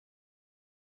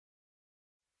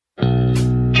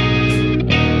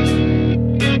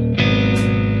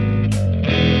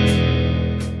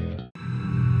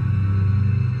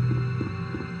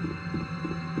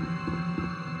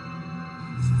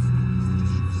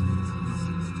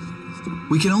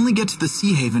We can only get to the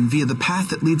Sea Haven via the path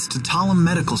that leads to Talem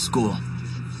Medical School.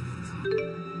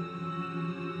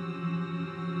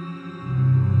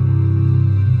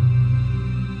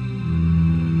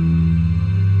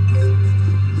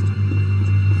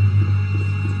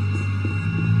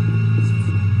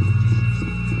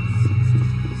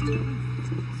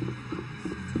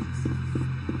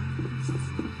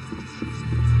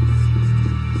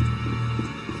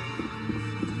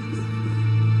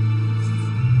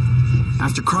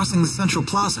 After crossing the central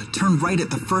plaza, turn right at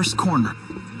the first corner.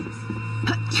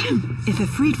 If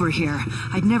Ifrit were here,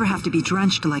 I'd never have to be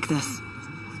drenched like this.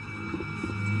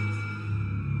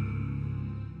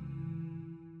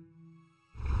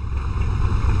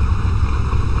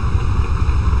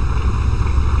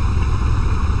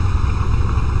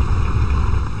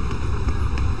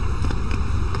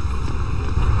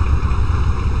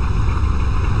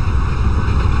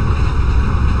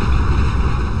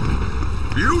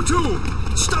 You two!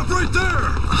 Stop right there!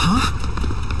 Huh?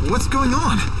 What's going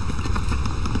on?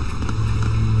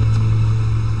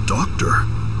 Doctor?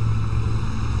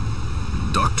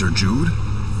 Dr. Jude?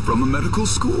 From a medical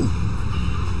school?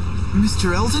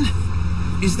 Mr. Eldon?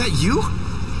 Is that you?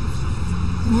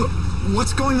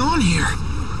 What's going on here?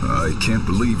 I can't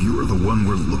believe you are the one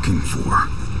we're looking for.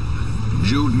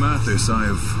 Jude Mathis, I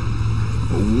have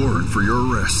a warrant for your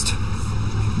arrest.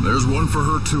 There's one for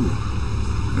her too.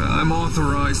 I'm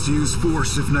authorized to use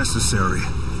force if necessary,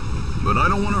 but I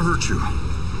don't want to hurt you.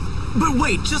 But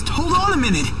wait, just hold on a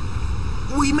minute.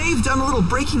 We may have done a little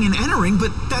breaking and entering,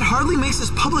 but that hardly makes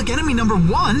us public enemy number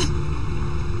one.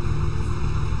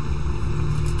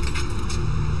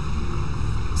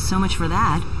 So much for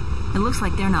that. It looks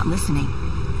like they're not listening.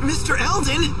 Mr.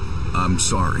 Eldon! I'm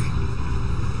sorry,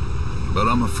 but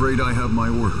I'm afraid I have my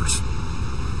orders.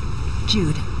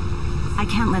 Jude, I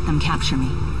can't let them capture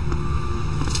me.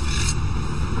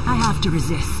 I have to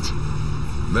resist.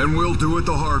 Then we'll do it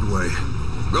the hard way.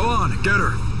 Go on, get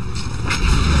her.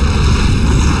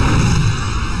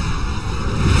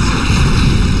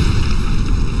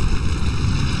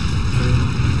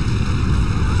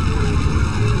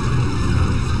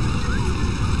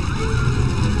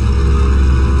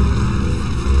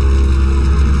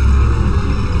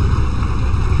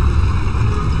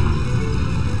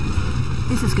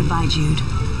 This is goodbye, Jude.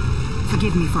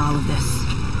 Forgive me for all of this.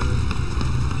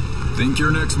 Think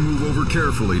your next move over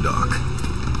carefully, Doc.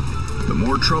 The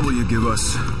more trouble you give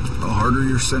us, the harder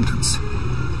your sentence.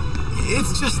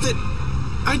 It's just that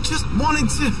I just wanted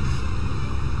to...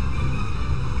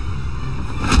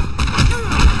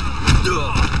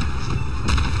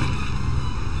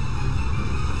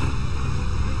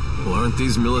 Well, aren't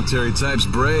these military types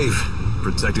brave?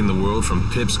 Protecting the world from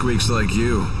pipsqueaks like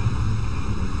you.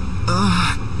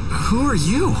 Who are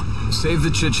you? Save the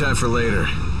chit-chat for later.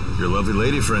 Your lovely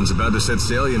lady friend's about to set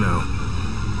sail, you know.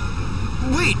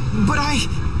 Wait, but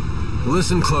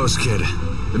Listen close, kid.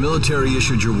 The military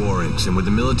issued your warrant, and with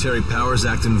the Military Powers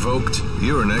Act invoked,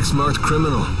 you're an X-marked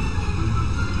criminal.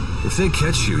 If they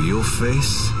catch you, you'll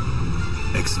face...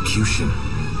 execution.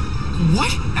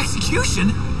 What? Execution?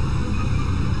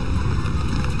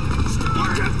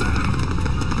 Look at them!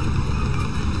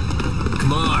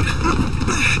 Come on.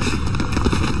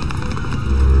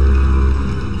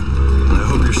 I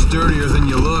hope you're sturdier than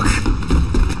you look.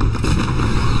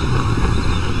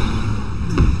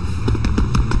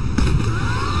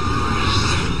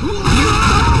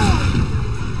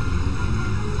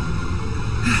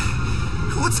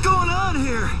 What's going on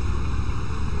here?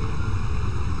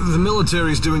 The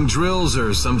military's doing drills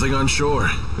or something on shore.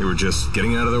 We were just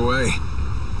getting out of their way.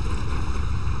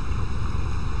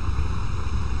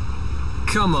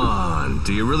 Come on,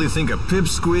 do you really think a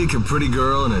pipsqueak, a pretty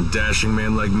girl, and a dashing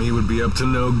man like me would be up to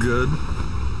no good?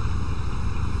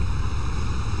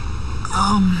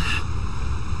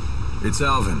 It's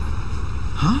Alvin.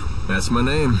 Huh? That's my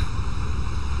name.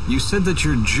 You said that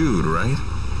you're Jude, right?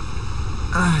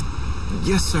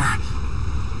 Yes, sir.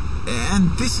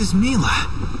 And this is Mila.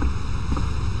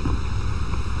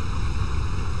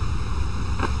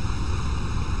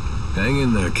 Hang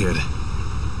in there, kid.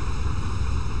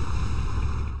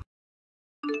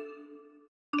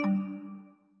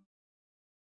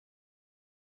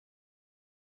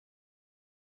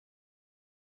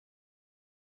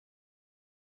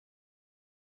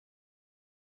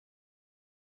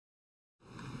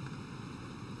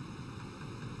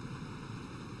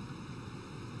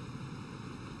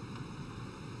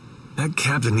 That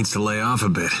captain needs to lay off a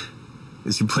bit.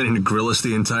 Is he planning to grill us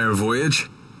the entire voyage?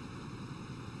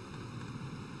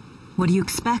 What do you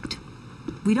expect?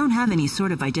 We don't have any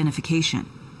sort of identification.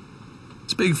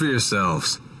 Speak for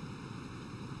yourselves.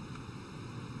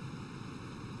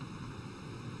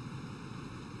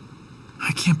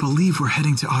 I can't believe we're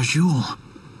heading to Azul.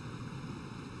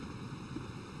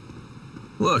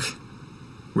 Look,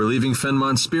 we're leaving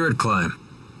Fenmont's Spirit Climb.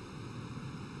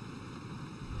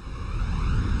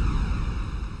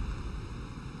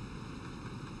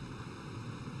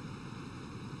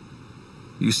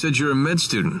 You said you're a med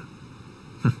student.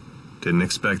 Didn't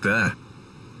expect that.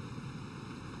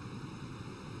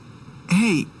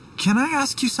 Hey, can I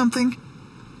ask you something?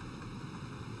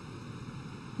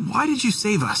 Why did you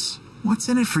save us? What's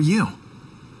in it for you?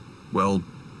 Well,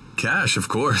 cash, of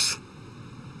course.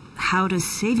 How does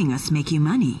saving us make you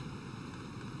money?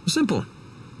 Simple.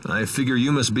 I figure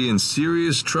you must be in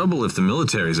serious trouble if the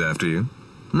military's after you.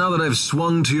 Now that I've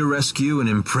swung to your rescue and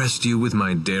impressed you with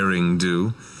my daring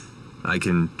do, I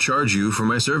can charge you for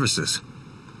my services.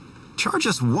 Charge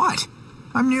us what?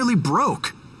 I'm nearly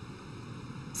broke.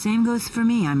 Same goes for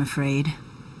me, I'm afraid.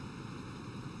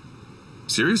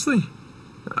 Seriously?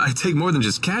 I take more than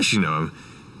just cash, you know.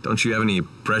 Don't you have any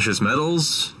precious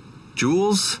metals?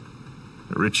 Jewels?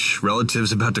 Rich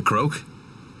relatives about to croak?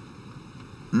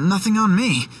 Nothing on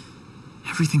me.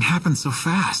 Everything happened so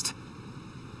fast.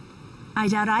 I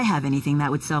doubt I have anything that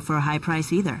would sell for a high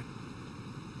price either.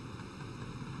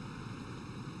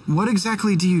 What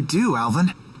exactly do you do,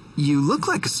 Alvin? You look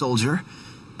like a soldier,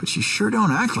 but you sure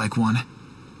don't act like one.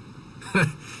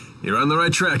 You're on the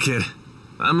right track, kid.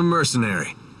 I'm a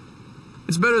mercenary.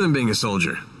 It's better than being a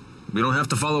soldier. We don't have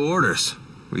to follow orders.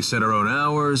 We set our own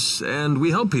hours, and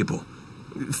we help people.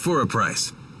 For a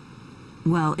price.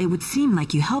 Well, it would seem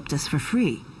like you helped us for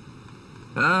free.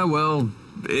 Well,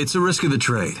 it's a risk of the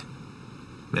trade.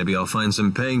 Maybe I'll find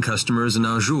some paying customers in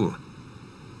Azul.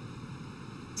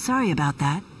 Sorry about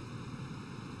that.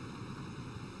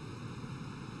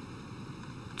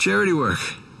 Charity work.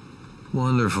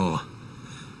 Wonderful.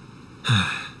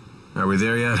 Are we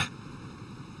there yet?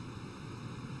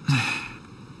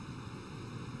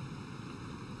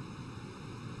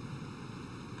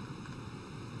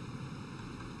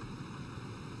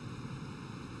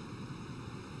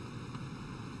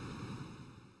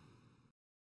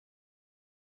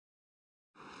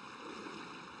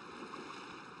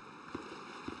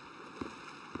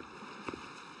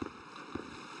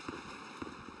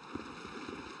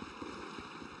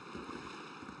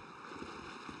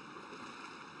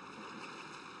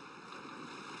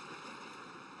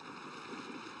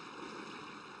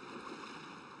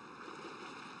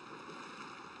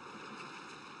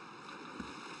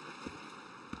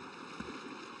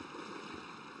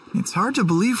 It's hard to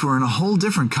believe we're in a whole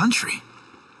different country,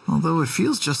 although it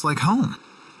feels just like home.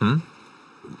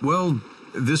 Well,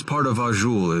 this part of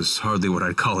Azul is hardly what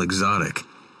I'd call exotic.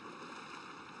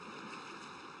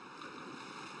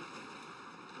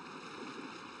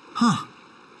 Huh.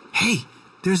 Hey,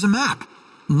 there's a map.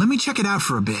 Let me check it out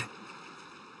for a bit.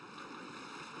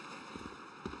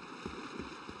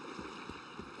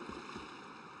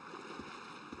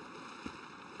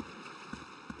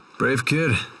 Brave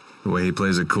kid. The way he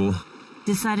plays it cool.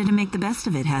 Decided to make the best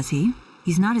of it, has he?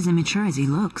 He's not as immature as he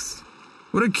looks.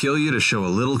 Would it kill you to show a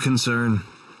little concern?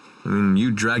 I mean, you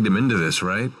dragged him into this,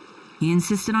 right? He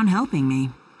insisted on helping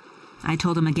me. I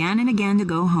told him again and again to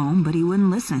go home, but he wouldn't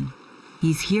listen.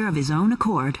 He's here of his own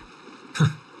accord.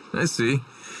 I see.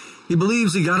 He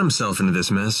believes he got himself into this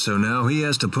mess, so now he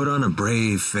has to put on a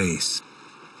brave face.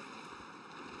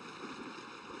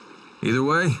 Either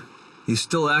way, he's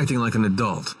still acting like an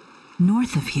adult.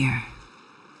 North of here.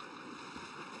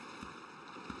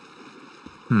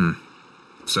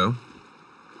 So?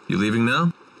 You leaving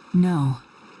now? No.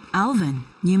 Alvin,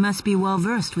 you must be well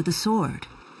versed with the sword.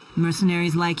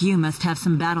 Mercenaries like you must have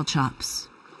some battle chops.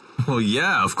 Well,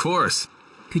 yeah, of course.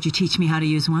 Could you teach me how to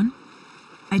use one?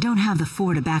 I don't have the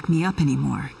 4 to back me up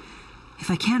anymore. If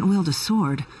I can't wield a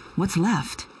sword, what's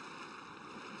left?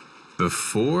 The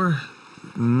 4?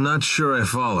 Not sure I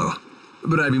follow.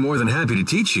 But I'd be more than happy to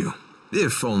teach you.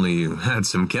 If only you had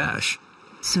some cash.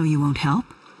 So you won't help?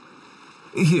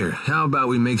 Here, how about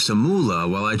we make some moolah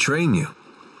while I train you?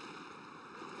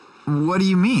 What do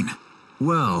you mean?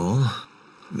 Well,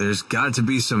 there's got to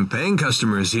be some paying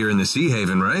customers here in the Sea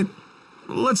Haven, right?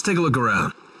 Let's take a look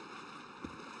around.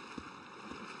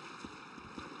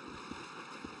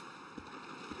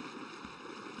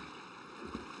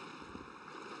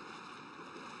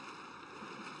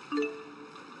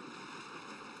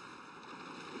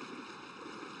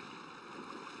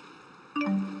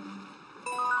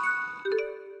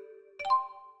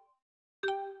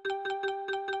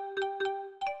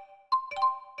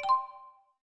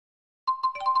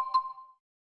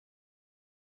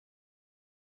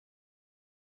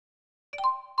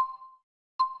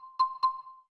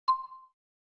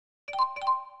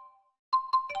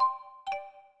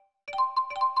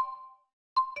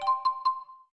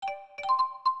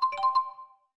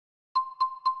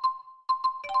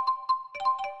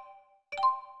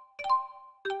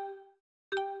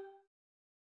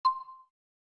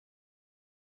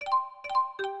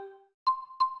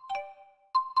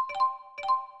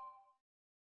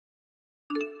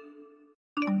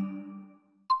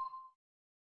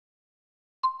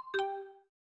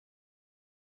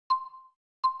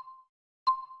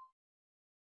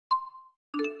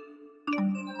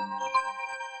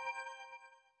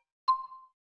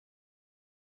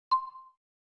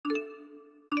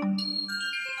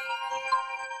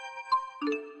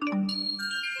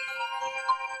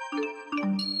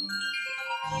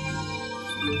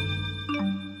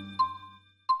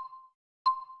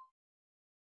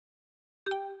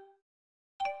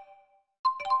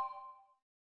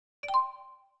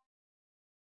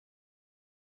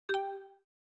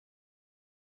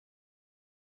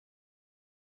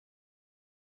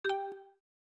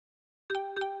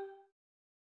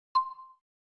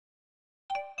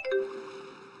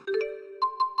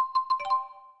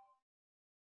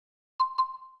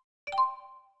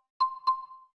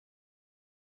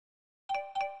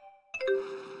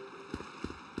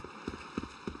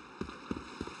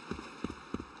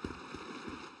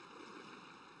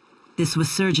 This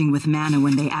was surging with mana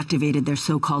when they activated their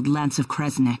so-called Lance of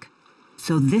Kresnik.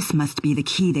 So this must be the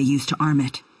key they used to arm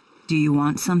it. Do you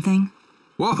want something?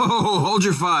 Whoa, hold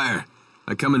your fire.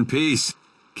 I come in peace.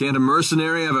 Can't a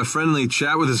mercenary have a friendly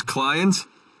chat with his client?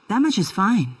 That much is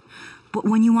fine. But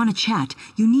when you want to chat,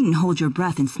 you needn't hold your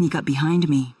breath and sneak up behind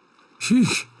me.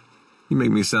 Sheesh. You make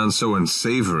me sound so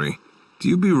unsavory. Do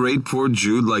you berate poor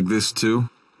Jude like this too?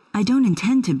 I don't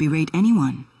intend to berate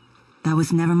anyone. That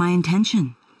was never my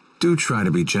intention. Do try to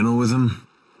be gentle with him.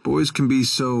 Boys can be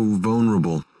so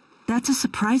vulnerable. That's a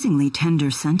surprisingly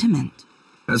tender sentiment.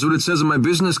 That's what it says on my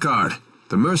business card.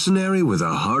 The mercenary with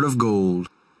a heart of gold.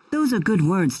 Those are good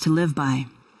words to live by.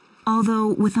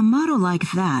 Although, with a motto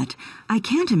like that, I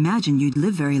can't imagine you'd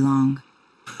live very long.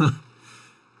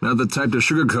 Not the type to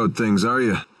sugarcoat things, are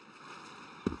you?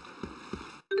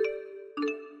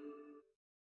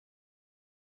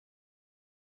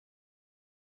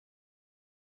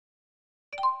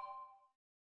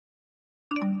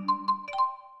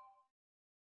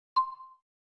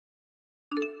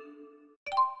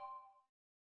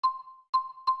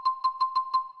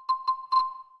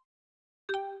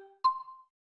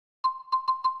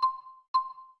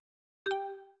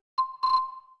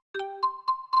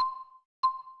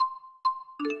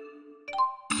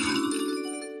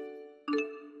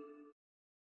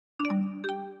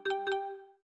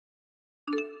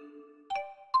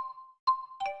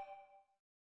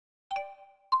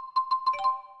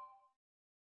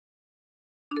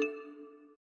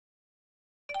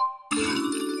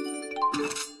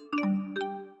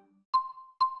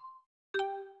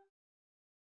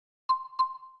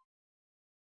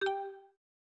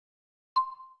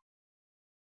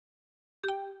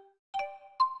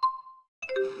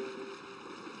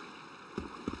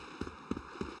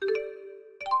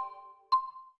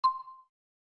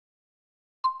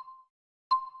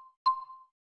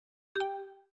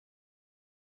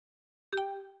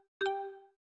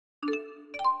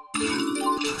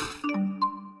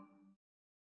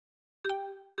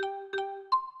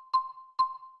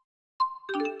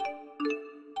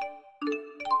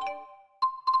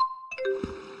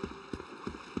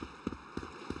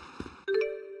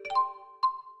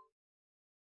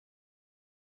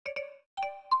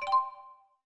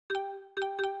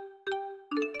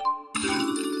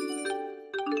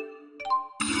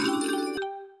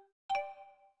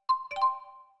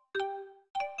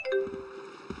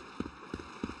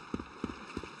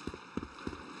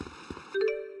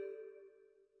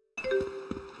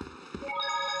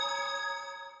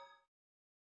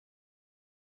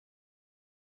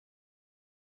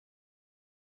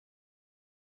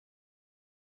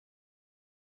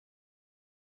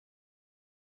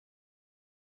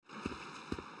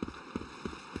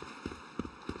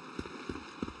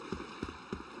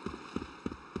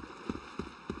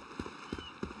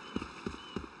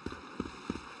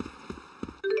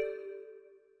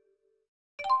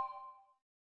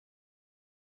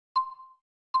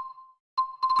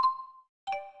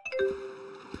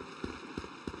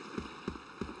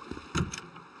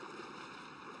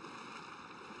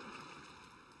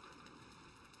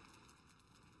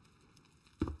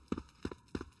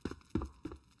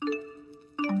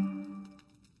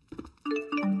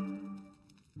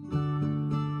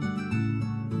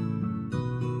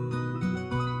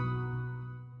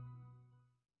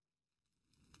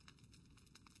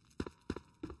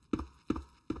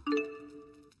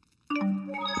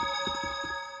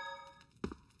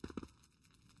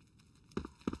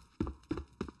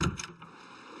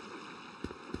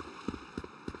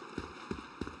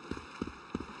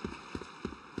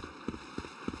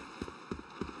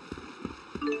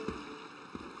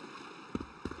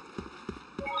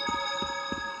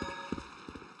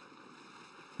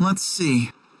 Let's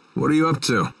see. What are you up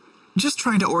to? Just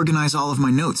trying to organize all of my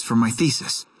notes for my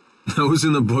thesis. Those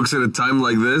in the books at a time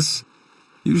like this?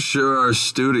 You sure are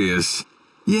studious.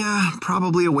 Yeah,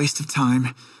 probably a waste of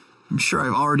time. I'm sure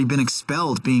I've already been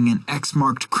expelled being an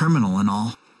X-marked criminal and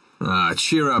all. Ah,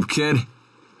 cheer up, kid.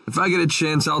 If I get a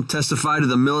chance, I'll testify to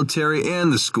the military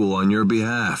and the school on your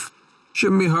behalf.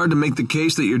 Shouldn't be hard to make the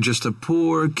case that you're just a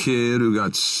poor kid who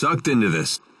got sucked into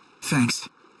this. Thanks.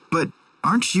 But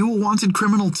aren't you a wanted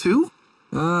criminal too?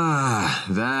 Ah,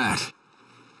 that.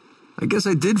 I guess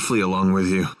I did flee along with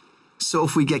you. So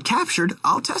if we get captured,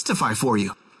 I'll testify for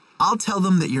you. I'll tell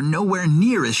them that you're nowhere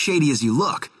near as shady as you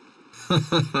look.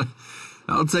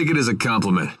 I'll take it as a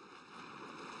compliment.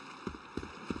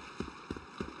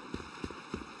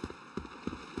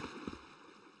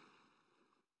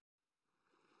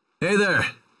 Hey there.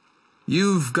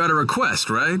 You've got a request,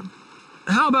 right?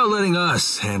 How about letting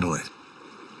us handle it?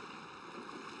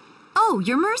 Oh,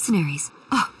 you're mercenaries.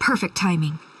 Oh, perfect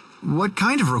timing. What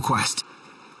kind of request?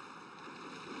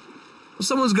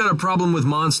 Someone's got a problem with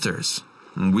monsters,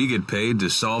 and we get paid to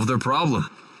solve their problem.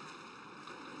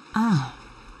 Oh,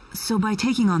 so by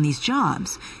taking on these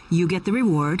jobs, you get the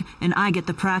reward and I get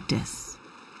the practice.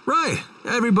 Right,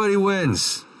 everybody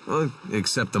wins. Well,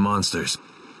 except the monsters.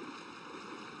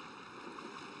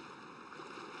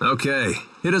 Okay,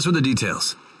 hit us with the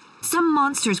details. Some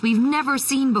monsters we've never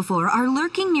seen before are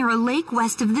lurking near a lake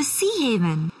west of the Sea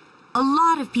Haven. A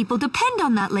lot of people depend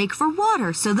on that lake for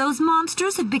water, so those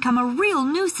monsters have become a real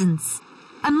nuisance.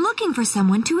 I'm looking for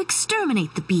someone to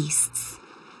exterminate the beasts.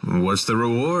 What's the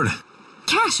reward?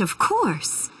 Cash, of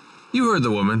course. You heard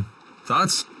the woman.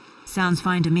 Thoughts? Sounds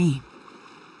fine to me.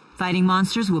 Fighting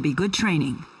monsters will be good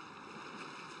training.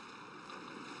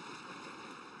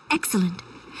 Excellent.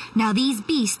 Now these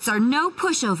beasts are no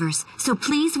pushovers, so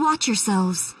please watch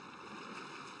yourselves.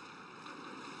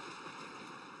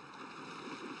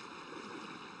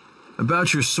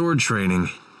 About your sword training,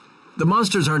 the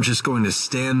monsters aren't just going to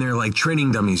stand there like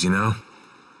training dummies, you know?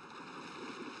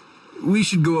 We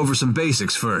should go over some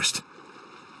basics first.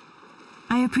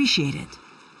 I appreciate it.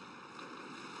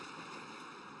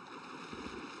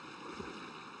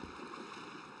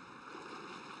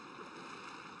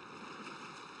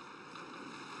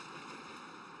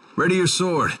 Ready your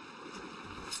sword.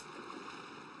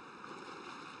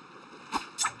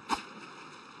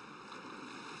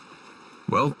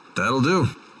 Well, that'll do.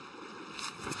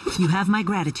 You have my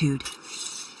gratitude.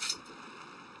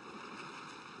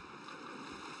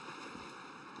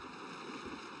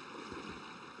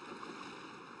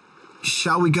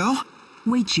 Shall we go?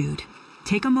 Wait, Jude.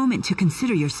 Take a moment to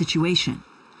consider your situation.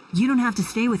 You don't have to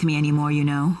stay with me anymore, you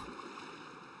know.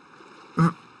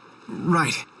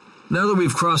 Right. Now that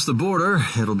we've crossed the border,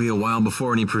 it'll be a while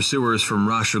before any pursuers from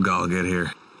Rashugal get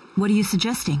here. What are you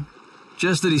suggesting?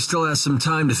 Just that he still has some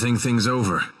time to think things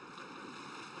over.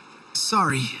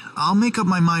 Sorry, I'll make up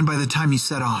my mind by the time you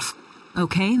set off.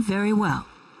 Okay, very well.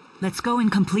 Let's go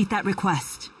and complete that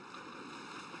request.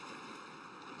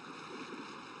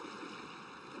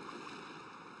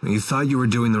 You thought you were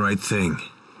doing the right thing.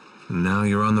 And now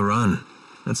you're on the run.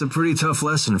 That's a pretty tough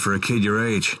lesson for a kid your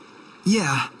age.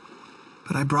 Yeah,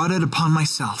 but I brought it upon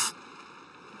myself.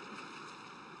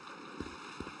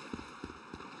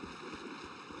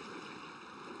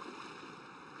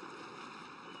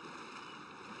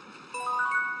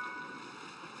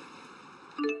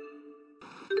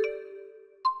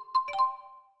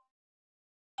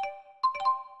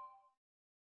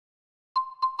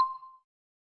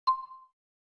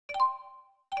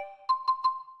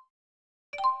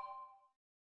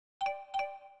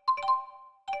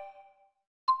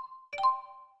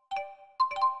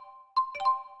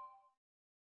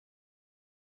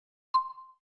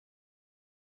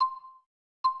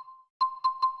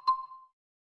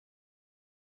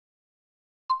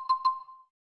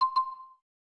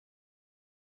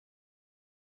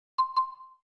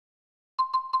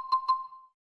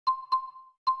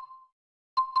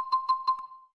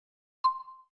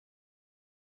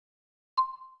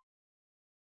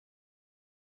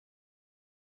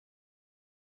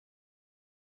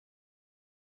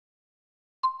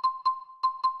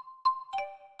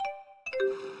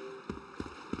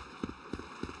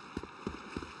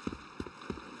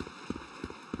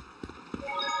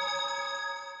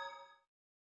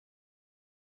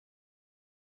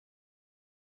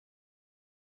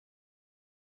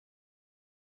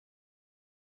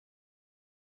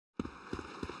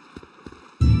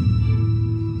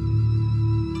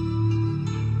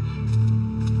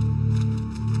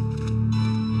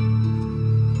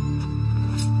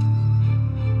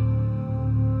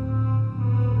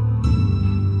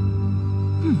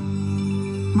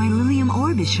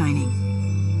 Is shining.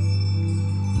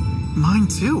 Mine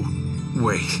too.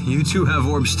 Wait, you two have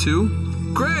orbs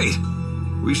too? Great!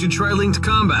 We should try linked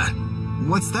combat.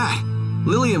 What's that?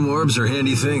 Lilium orbs are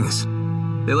handy things.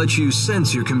 They let you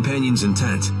sense your companion's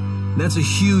intent. That's a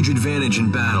huge advantage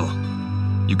in battle.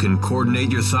 You can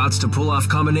coordinate your thoughts to pull off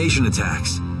combination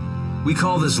attacks. We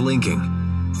call this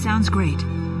linking. Sounds great,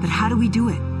 but how do we do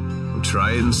it? Well,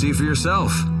 try it and see for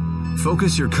yourself.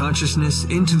 Focus your consciousness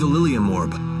into the Lilium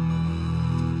orb.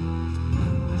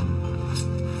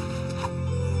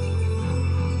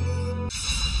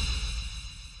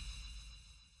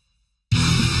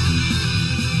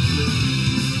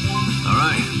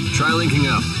 Try linking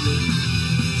up.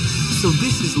 So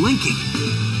this is linking.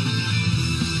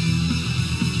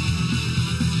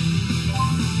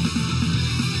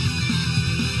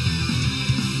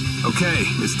 Okay,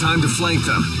 it's time to flank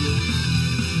them.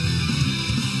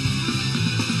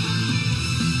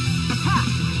 Attack!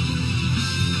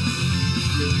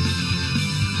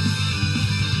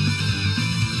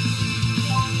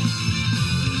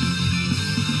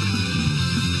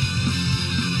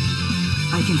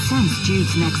 I can sense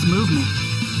Jude's next movement.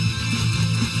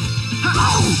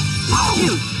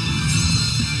 You!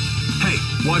 Hey,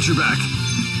 watch your back.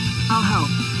 I'll help.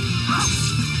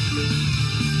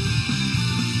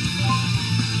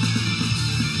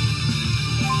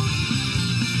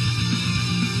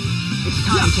 It's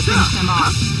time to finish them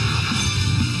off.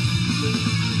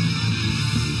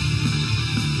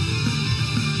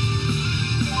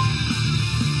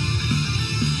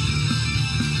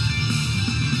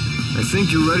 I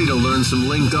think you're ready to learn some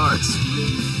linked arts.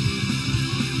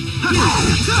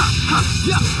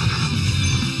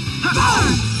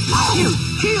 You!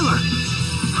 Healer!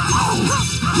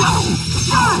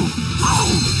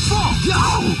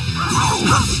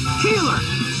 Healer!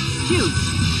 Jude!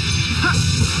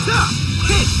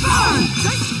 Hit! Demon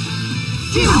Fist!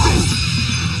 Demon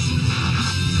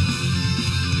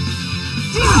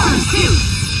Fist!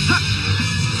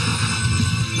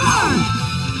 Demon!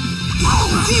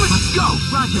 Let's go!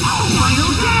 Roger!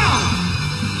 Final down!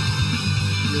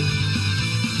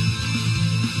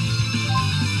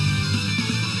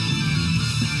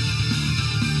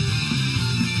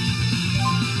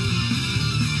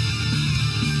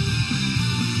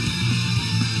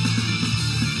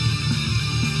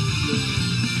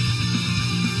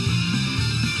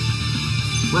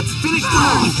 Let's finish the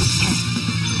move!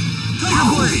 Tiger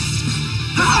Blade!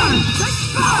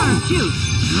 Jude!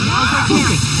 Now's our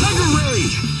chance! Tiger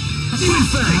Rage! Demon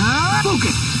Fang!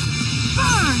 Focus!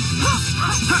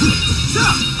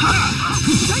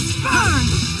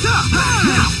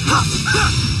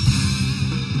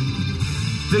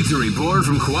 Victory born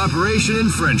from cooperation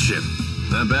and friendship.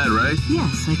 Not bad, right?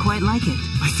 Yes, I quite like it.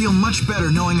 I feel much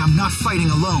better knowing I'm not fighting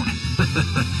alone.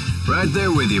 Right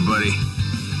there with you, buddy.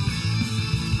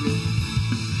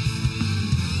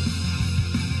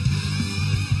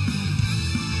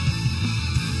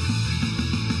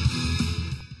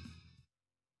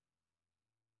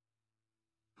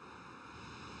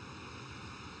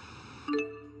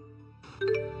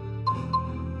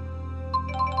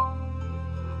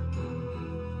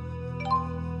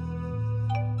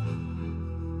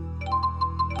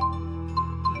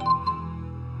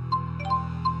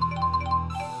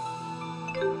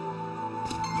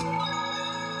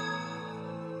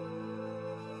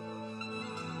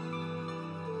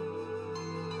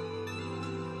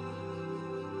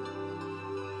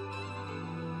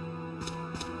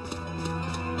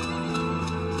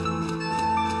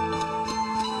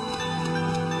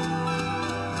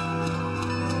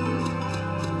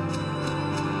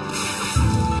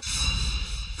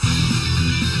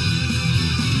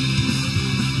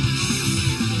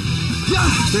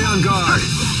 Stay on guard.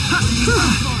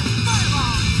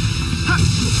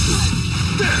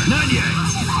 There, not yet.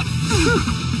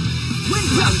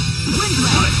 Windblade!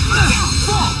 Windblade!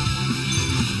 Fall!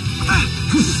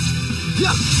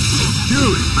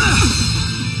 Dude!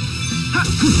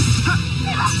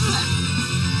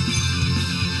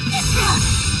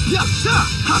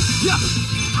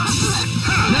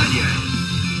 Not yet.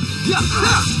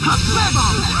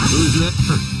 Who's that?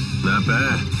 Not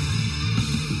bad.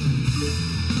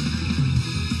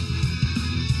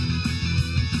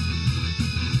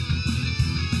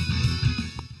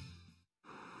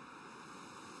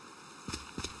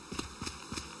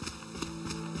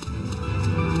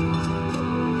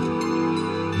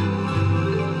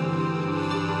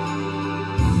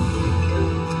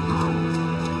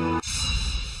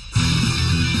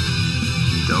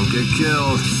 Don't get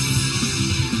killed.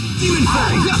 Demon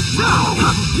Fang!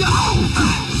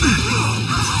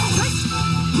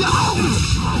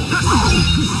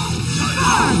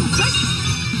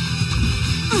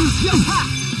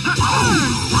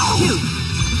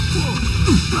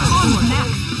 Onward now!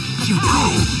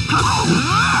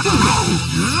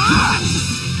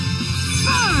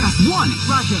 That's one!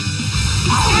 Roger!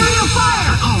 Aerial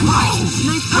fire! All right!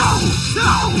 Nice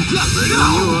job! Ready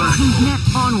when you are. Who's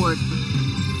next? Onward!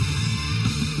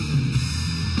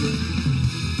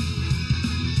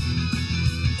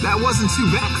 That wasn't too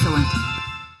bad. Excellent.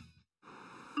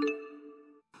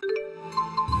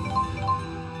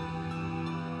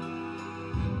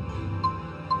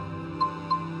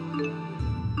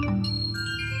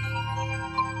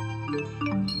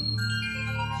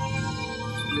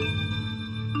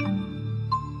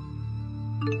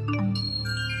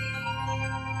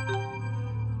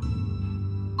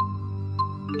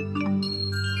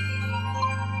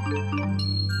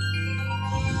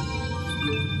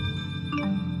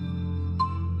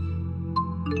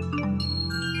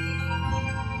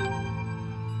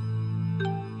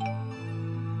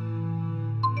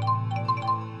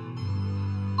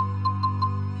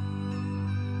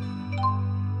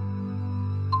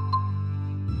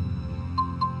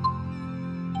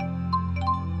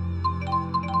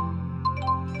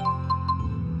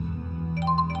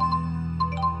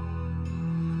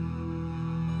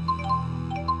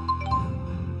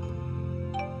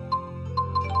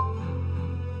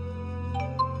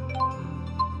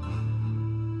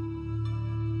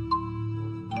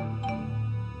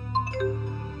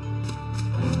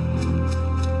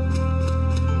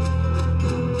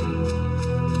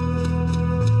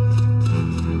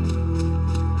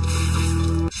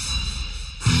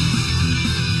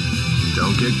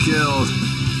 get killed.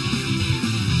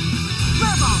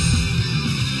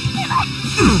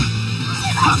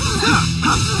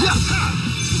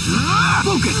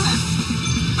 Focus!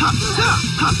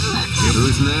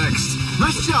 Who's next?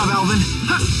 Nice job, Alvin!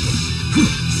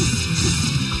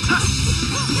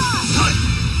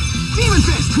 Demon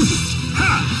Fist!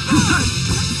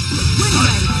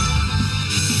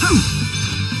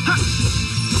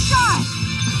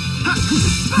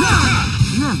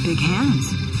 You have big hands.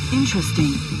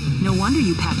 Interesting. No wonder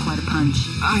you pack quite a punch.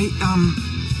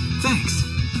 Thanks.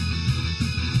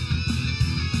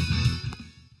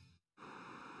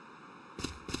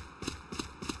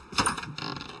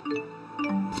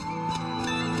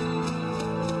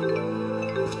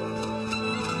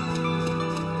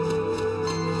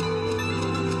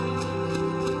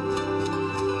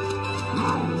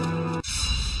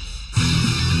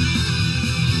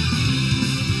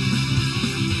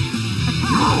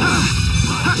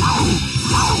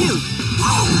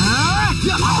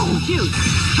 Shoot!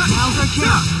 Now's our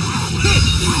chance! Hit!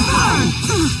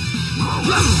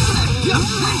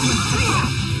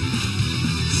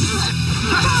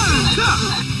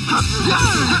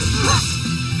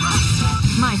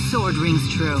 My sword rings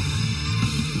true.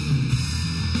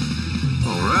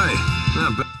 All right.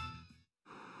 Not bad.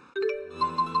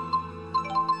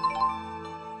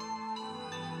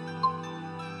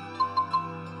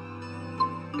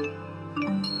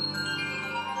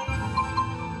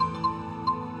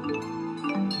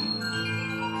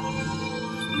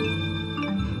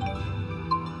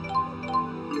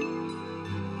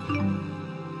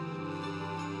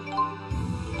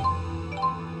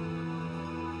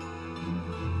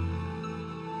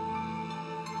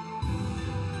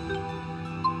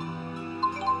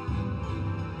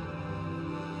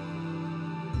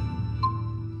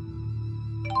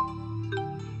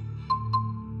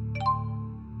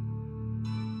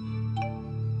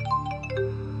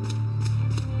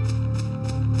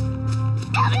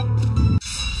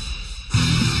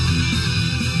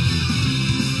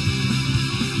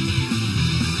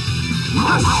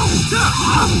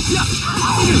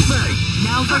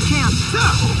 Now's our chance.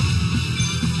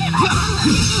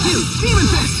 Demon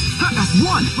Fist! That's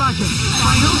one! Roger.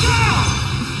 Final down!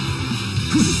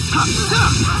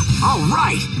 All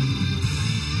right!